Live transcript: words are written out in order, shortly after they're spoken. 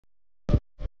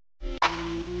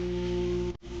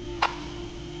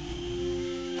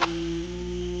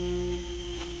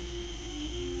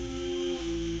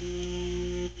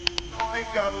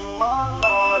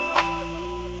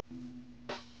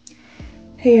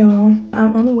Hey y'all,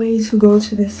 I'm on the way to go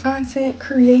to this content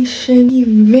creation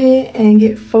event and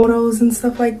get photos and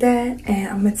stuff like that, and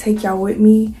I'm gonna take y'all with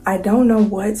me. I don't know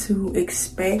what to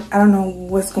expect. I don't know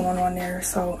what's going on there,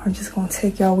 so I'm just gonna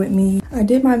take y'all with me. I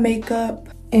did my makeup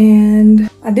and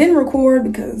I didn't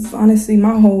record because honestly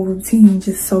my whole routine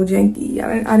just so janky.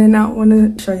 I did not want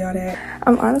to show y'all that.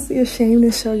 I'm honestly ashamed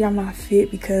to show y'all my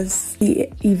fit because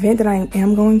the event that I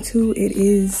am going to, it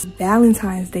is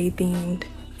Valentine's Day themed,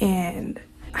 and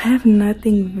I have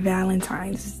nothing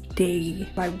Valentine's Day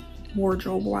like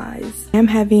wardrobe wise. I'm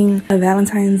having a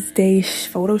Valentine's Day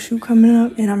photo shoot coming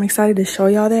up and I'm excited to show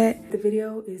y'all that. The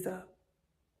video is up.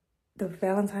 The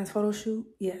Valentine's photo shoot,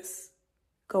 yes,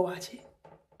 go watch it.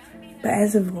 But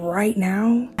as of right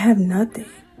now, I have nothing.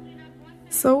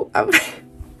 So hold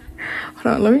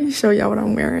on, let me show y'all what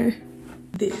I'm wearing.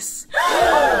 This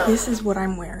is what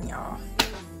I'm wearing, y'all.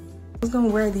 I was gonna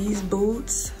wear these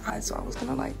boots, so I was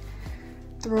gonna like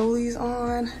throw these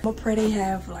on. I'm gonna pray they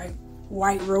have like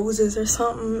white roses or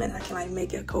something and I can like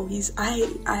make a cohesive. I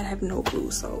have no clue.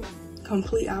 So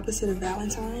complete opposite of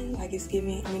Valentine. Like it's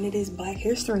giving, I mean it is Black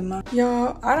History Month.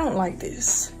 Y'all, I don't like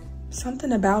this.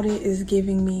 Something about it is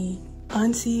giving me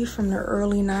auntie from the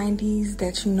early 90s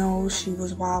that you know she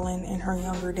was wilding in her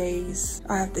younger days.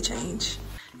 I have to change.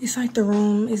 It's like the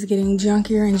room is getting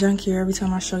junkier and junkier every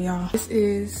time I show y'all. This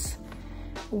is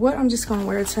what I'm just gonna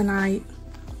wear tonight.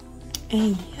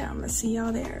 And yeah, I'm gonna see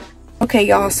y'all there. Okay,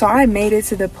 y'all, so I made it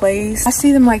to the place. I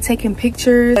see them like taking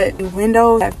pictures, but the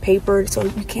windows have paper so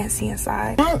you can't see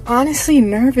inside. I'm honestly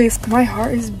nervous. My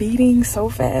heart is beating so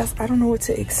fast. I don't know what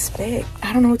to expect.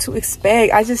 I don't know what to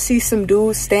expect. I just see some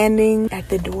dudes standing at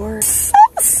the door. So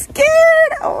scared.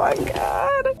 Oh my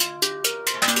God.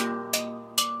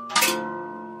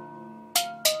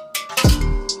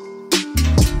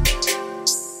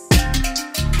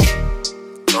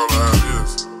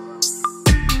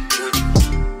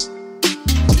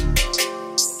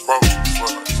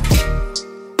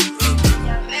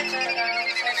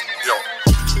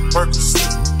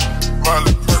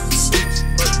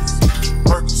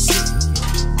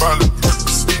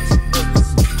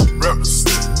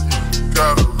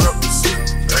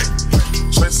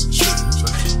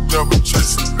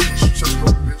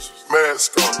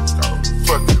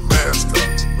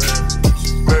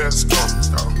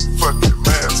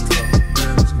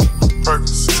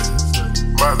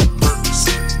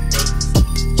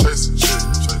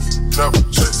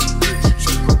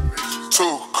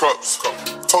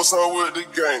 Toast out with the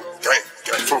gang.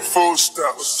 From full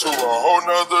stops to a whole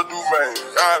nother domain.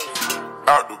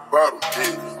 Out the bottom,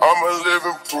 I'm a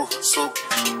living proof. So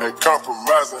ain't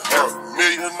compromising,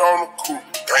 $500,000 on the coupe.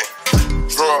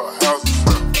 Drug houses,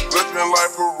 looking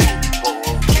like Peru.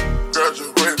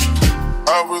 Graduated,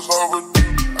 I was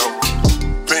overdue. I was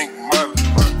pink money,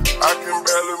 I can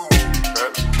barely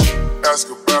move. Ask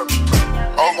about it,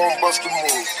 I'm gon' bust the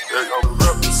move. Yeah, I'm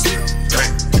represent,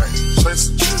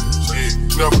 chase the chick.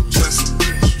 Never chase a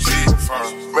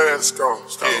bitch, mask on,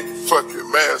 fuck it,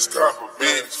 mask on,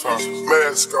 bitch,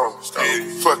 mask on,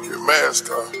 fuck it,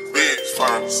 mask on, bitch,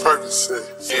 Percocet,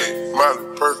 Molly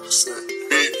Percocet,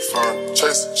 bitch,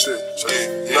 chase a chick,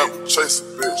 never chase a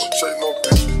bitch, chase no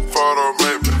bitch, photo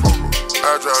made me, I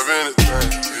drive anything,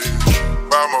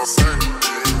 buy my favorite.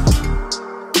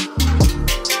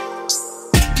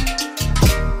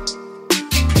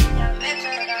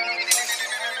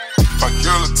 My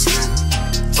guillotine.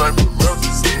 Drink with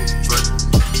melazine,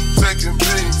 taking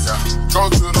beans, go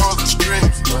to all the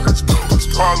streams, let's go,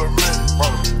 Parliament,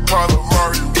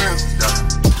 Mari wins,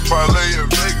 parlay in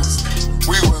Vegas,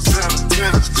 we was in the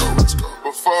tennis, let's go,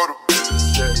 before the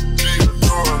business, be the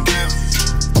door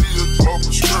lenses, be the door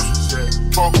prescriptions,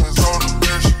 focus on the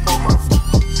mission, my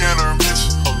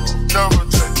intermission, never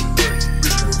take a break,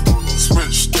 we can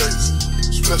switch states,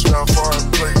 stretch out foreign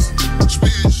place,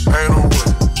 speech, ain't no way,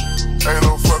 ain't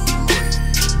no fucking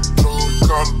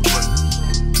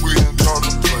we ain't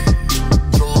contemplate.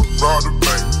 So rob the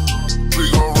bank, we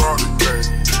gon' rob the game.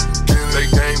 In they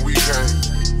gang, we gang,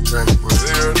 but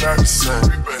they're not the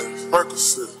same.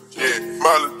 Percocet, yeah,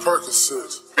 Molly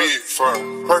Percocet, big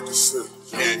firm. Percocet,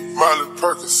 yeah, Molly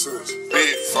Percocet,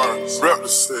 big firm. Rep the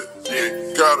set,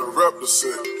 yeah, gotta rep the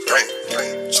set. Gang,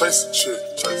 chase a chick,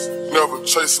 never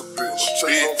chase a bitch.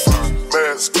 Big firm,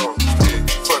 mask on, yeah,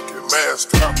 fuck it,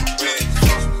 mask on, big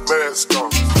mask on.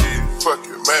 Fuck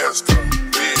it, mask up,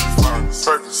 big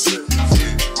Percocet,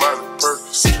 Molly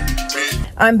Percocet, big.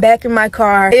 I'm back in my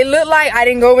car. It looked like I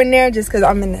didn't go in there just because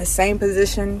I'm in the same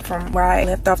position from where I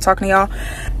left off talking to y'all.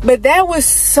 But that was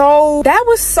so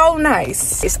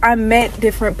nice. I met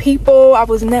different people. I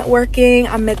was networking.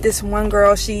 I met this one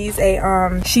girl. She's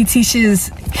a she teaches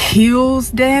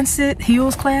heels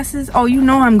classes. Oh, you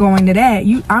know I'm going to that.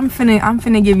 I'm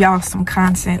finna give y'all some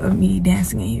content of me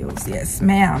dancing in heels. Yes,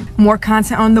 ma'am. More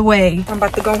content on the way. I'm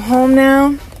about to go home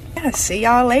now. Yeah, see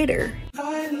y'all later.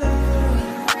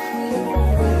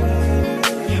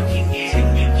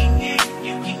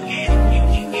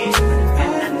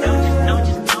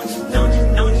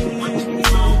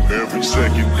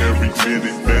 Second, every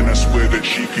minute, man, I swear that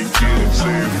she can get it.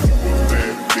 Saying,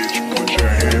 bad bitch, put your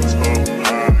hands up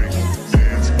high,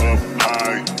 hands up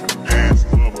high, hands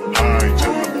up high.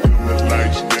 Tell them the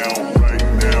lights down right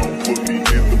now, put me in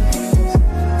the mood.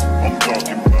 I'm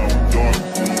talking about dark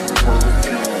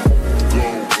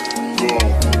perfume, go.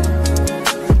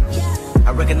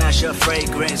 I recognize your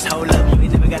fragrance, hold up, you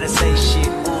ain't never gotta say shit,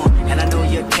 and I know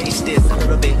your taste is a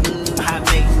little bit, high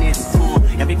maintenance,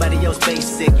 everybody else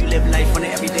basic, you live life on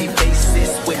an everyday basis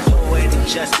with poetic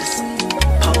justice,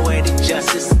 poetic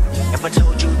justice. If I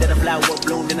told you that a flower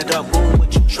bloomed in a dark room,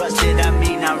 would you trust it? I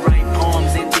mean, I write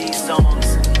poems in these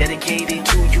songs dedicated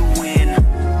to you when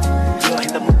you're in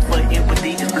the mood for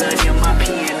empathy, there's blood in my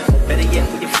pen. Better yet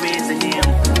with your friends and them.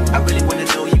 I really wanna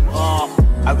know you all,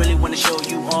 I really wanna show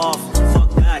you off. Fuck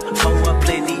God, pour up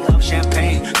plenty of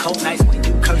champagne, cold nights when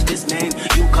you curse this name.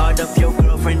 You called up your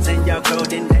girlfriends and your girl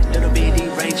in that little bitty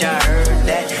range. I heard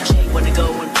that she wanna go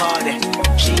and party,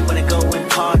 she wanna go and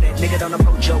party. Nigga, don't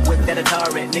approach your whip that a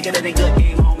turret. Nigga, that ain't good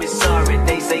game, homie, sorry.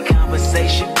 They say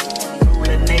conversation rule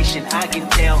the nation, I can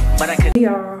tell, but I could.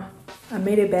 Y'all, I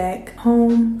made it back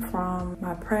home from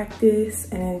my practice,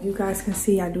 and as you guys can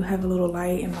see, I do have a little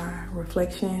light in my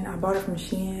reflection. I bought it from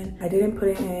Shein. I didn't put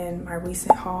it in my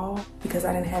recent haul because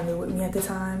I didn't have it with me at the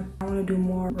time. I want to do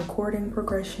more recording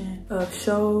progression of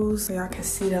shows so y'all can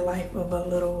see the life of a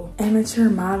little amateur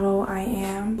model I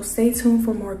am. So stay tuned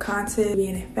for more content,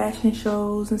 being in fashion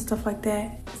shows and stuff like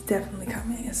that. It's definitely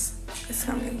coming. It's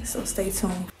coming, so stay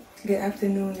tuned. Good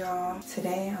afternoon, y'all.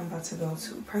 Today I'm about to go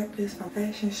to practice for a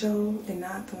fashion show and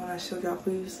not the one I showed y'all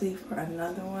previously, for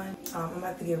another one. I'm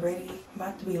about to get ready. I'm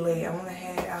about to be late. I want to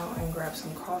head out and grab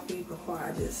some coffee before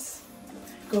I just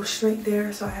go straight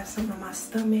there so I have something on my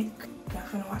stomach. Y'all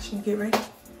finna watch me get ready.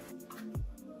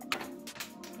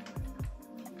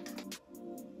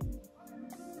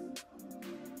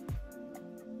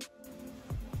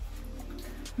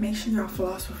 Make sure y'all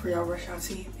floss before y'all brush your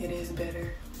teeth. It is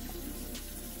better.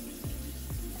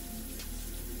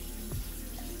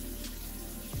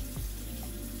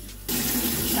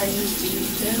 I use the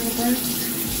Barrel brush,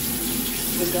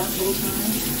 the dark bow tie,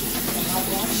 and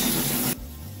mouthwash.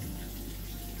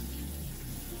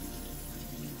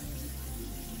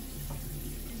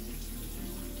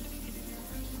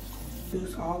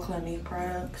 Use all Clinique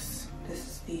products. This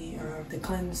is the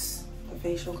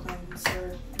facial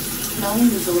cleanser. Now I'm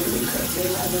gonna use a little bit because they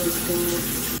rather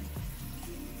good.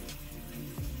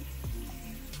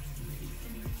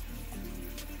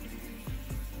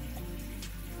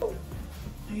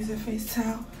 Use a face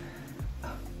towel.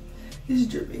 Oh, it's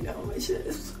dripping down my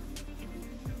chest.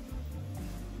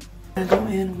 I go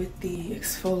in with the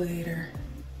exfoliator,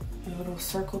 the little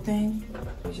circle thing.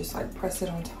 You just like press it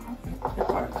on top and the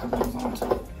product comes on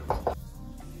top.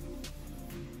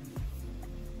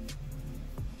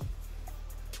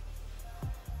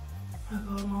 I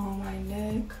go along my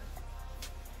neck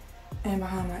and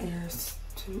behind my ears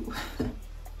too.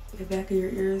 The back of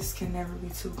your ears can never be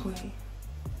too clean.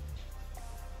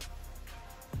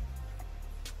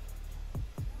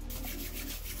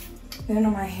 Then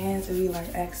on my hands, it'll be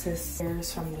like excess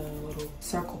hairs from the little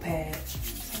circle pad. So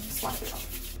I just wipe it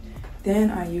off.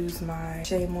 Then I use my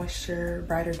Shea Moisture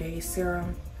Brighter Days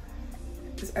Serum.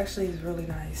 This actually is really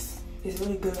nice. It's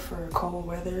really good for cold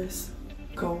weather.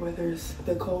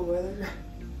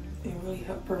 It really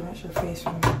helps prevent your face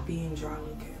from being dry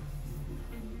looking.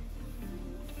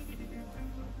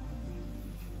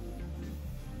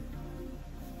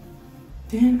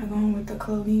 Then I go in with the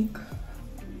Clinique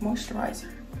moisturizer.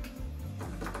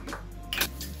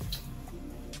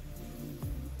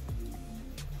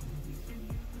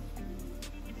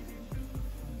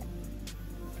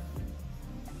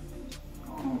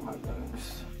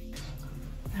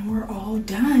 And we're all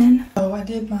done. So I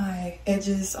did my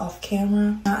edges off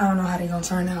camera. I don't know how they're gonna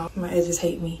turn out. My edges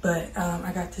hate me. But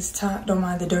I got this top. Don't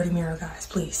mind the dirty mirror, guys,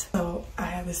 please. So I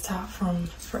have this top from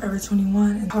Forever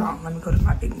 21. And hold on, let me go to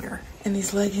my big mirror. And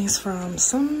these leggings from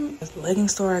some legging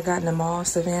store I got in the mall,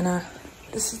 Savannah.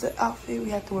 This is the outfit.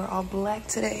 We have to wear all black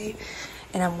today.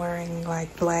 and I'm wearing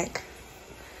like black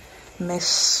mesh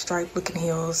stripe looking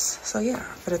heels. So yeah,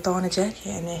 I'm gonna throw on a jacket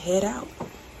and then head out.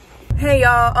 Hey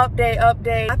y'all, update.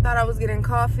 I thought I was getting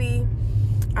coffee.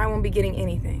 I won't be getting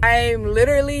anything. I'm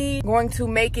literally going to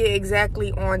make it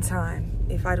exactly on time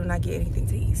if I do not get anything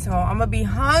to eat. So I'm gonna be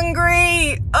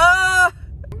hungry. I'm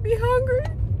gonna be hungry.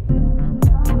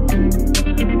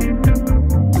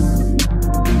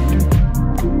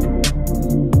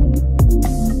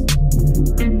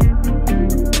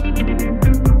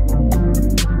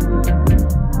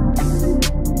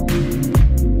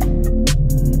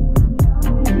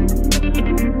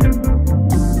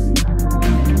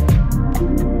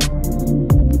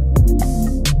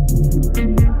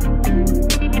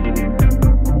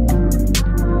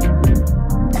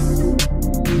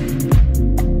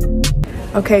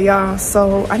 Okay y'all,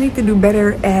 so I need to do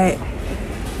better at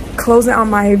closing out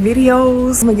my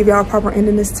videos. I'm gonna give y'all a proper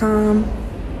ending this time.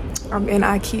 I'm in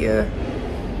IKEA.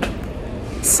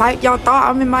 Psych, y'all thought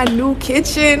I'm in my new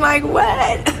kitchen, like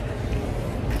what?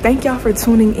 Thank y'all for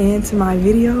tuning in to my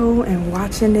video and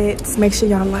watching it. Make sure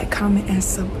y'all like, comment, and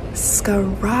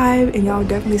subscribe, and y'all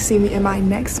definitely see me in my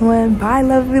next one. Bye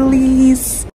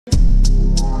lovelies.